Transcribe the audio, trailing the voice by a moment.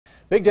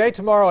Big day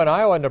tomorrow in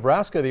Iowa and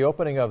Nebraska, the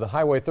opening of the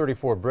Highway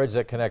 34 bridge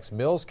that connects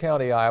Mills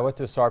County, Iowa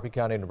to Sarpy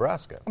County,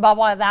 Nebraska. But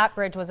while that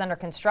bridge was under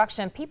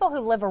construction, people who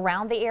live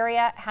around the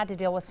area had to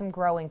deal with some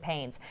growing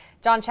pains.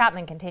 John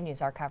Chapman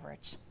continues our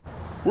coverage.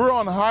 We're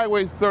on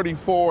Highway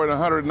 34 and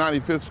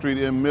 195th Street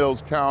in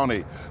Mills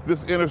County.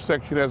 This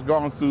intersection has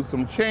gone through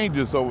some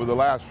changes over the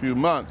last few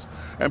months,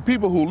 and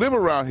people who live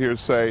around here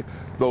say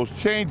those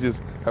changes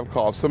have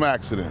caused some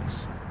accidents.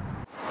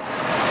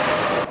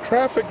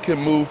 Traffic can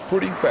move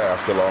pretty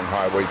fast along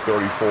Highway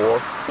 34.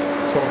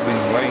 Some of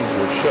these lanes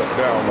were shut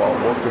down while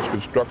workers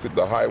constructed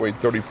the Highway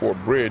 34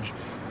 bridge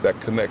that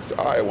connects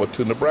Iowa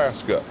to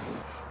Nebraska.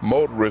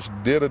 Motorists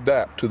did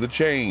adapt to the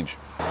change,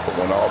 but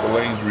when all the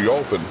lanes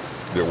reopened,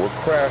 there were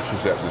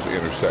crashes at this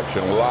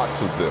intersection,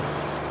 lots of them.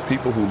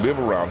 People who live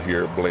around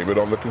here blame it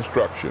on the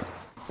construction.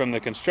 From the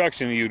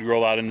construction, you'd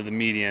roll out into the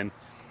median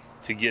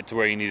to get to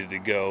where you needed to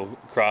go,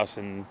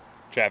 crossing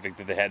traffic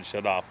that they had to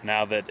shut off.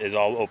 Now that is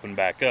all open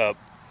back up,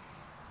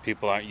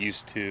 people aren't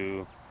used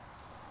to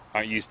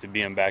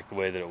being back the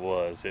way that it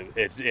was. It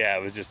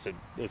was just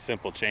a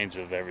simple change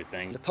of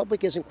everything. The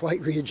public isn't quite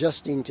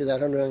readjusting to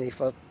that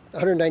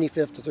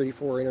 195th to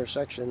 34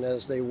 intersection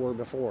as they were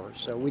before,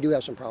 so we do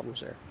have some problems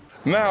there.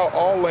 Now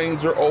all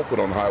lanes are open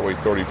on Highway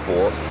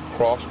 34.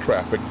 Cross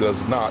traffic does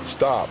not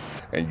stop,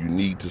 and you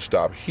need to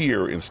stop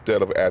here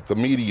instead of at the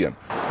median.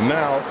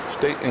 Now,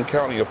 state and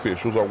county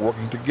officials are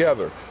working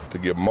together to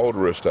give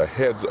motorists a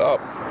heads up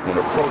when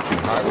approaching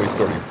Highway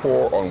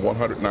 34 on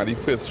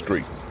 195th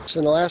Street. So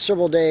in the last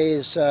several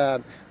days,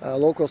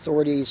 local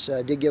authorities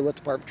did get with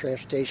Department of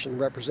Transportation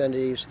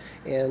representatives,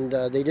 and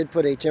they did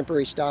put a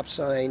temporary stop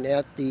sign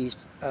at the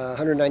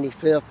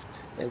 195th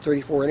and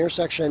 34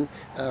 intersection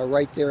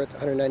right there at the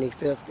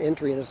 195th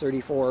entry into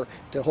 34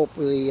 to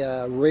hopefully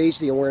raise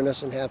the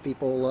awareness and have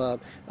people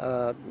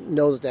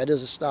know that that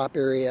is a stop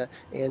area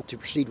and to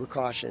proceed with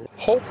caution.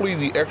 Hopefully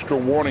the extra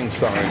warning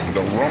signs and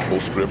the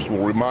rumble strips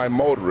will remind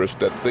motorists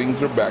that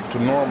things are back to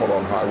normal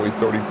on Highway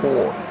 34,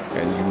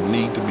 and you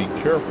need to be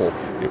careful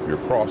if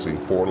you're crossing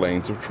 4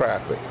 lanes of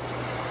traffic.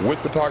 With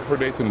photographer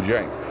Nathan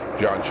Jank,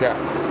 John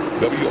Chapman,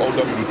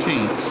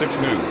 WOWT 6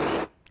 News.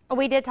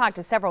 We did talk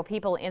to several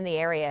people in the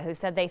area who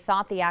said they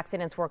thought the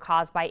accidents were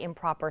caused by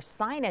improper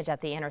signage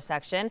at the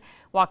intersection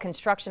while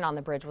construction on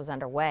the bridge was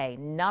underway.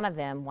 None of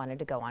them wanted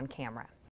to go on camera.